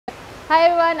Hi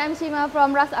everyone, I'm Shima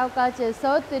from Aquaculture.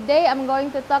 So today I'm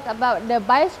going to talk about the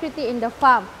biosecurity in the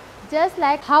farm. Just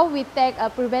like how we take a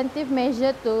preventive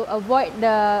measure to avoid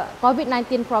the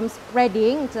COVID-19 from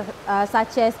spreading,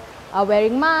 such as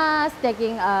wearing masks,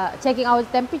 checking our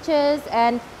temperatures,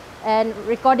 and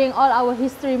recording all our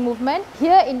history movement.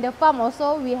 Here in the farm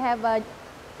also we have a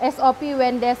SOP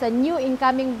when there's a new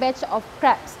incoming batch of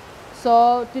crabs.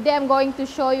 So today I'm going to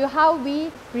show you how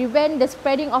we prevent the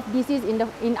spreading of disease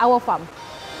in our farm.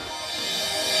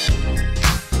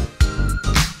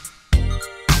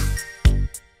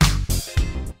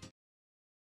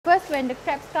 First, when the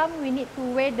crabs come, we need to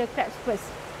weigh the crabs first.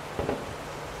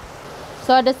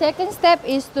 So the second step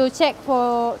is to check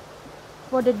for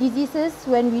the diseases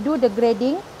when we do the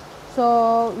grading.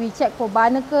 So we check for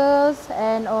barnacles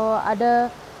and or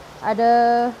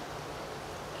other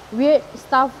weird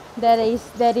stuff that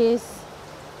is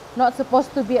not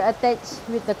supposed to be attached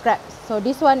with the crabs. So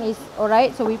this one is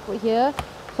alright, so we put here.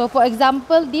 So for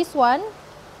example, this one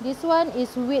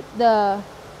is with the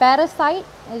parasite,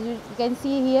 as you can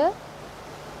see here.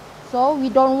 So we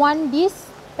don't want this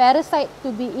parasite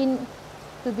to be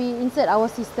inside our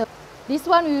system. This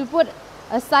one we will put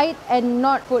aside and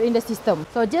not put in the system.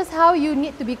 So just how you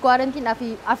need to be quarantined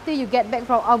after you get back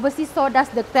from overseas, so does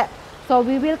the crab. So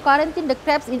we will quarantine the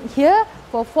crabs in here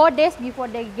for 4 days before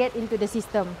they get into the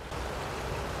system.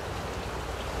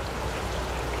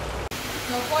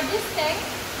 So for this tank,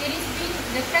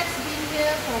 the crabs been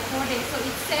here for 4 days, so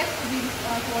it's safe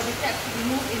for the crabs to be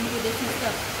moved into the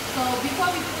system. So before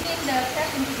we put in the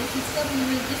crabs into the system,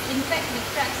 we will disinfect the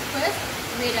crabs first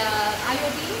with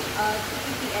iodine 2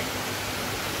 ppm.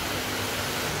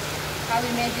 How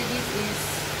we measure this is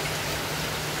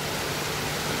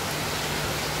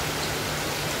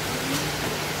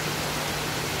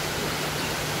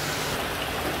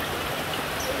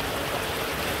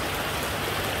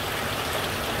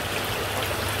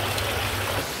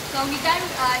so we done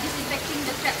disinfecting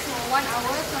the crabs for 1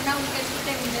 hour, so now we can put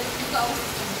them into our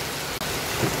system.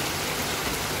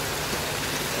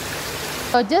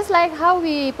 So just like how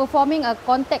we performing a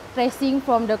contact tracing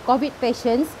from the COVID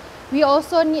patients, we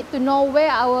also need to know where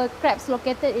our crabs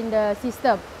located in the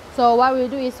system. So what we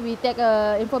do is we take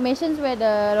information where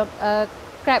the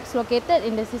crabs located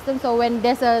in the system, so when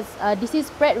there's a disease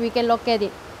spread, we can locate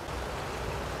it.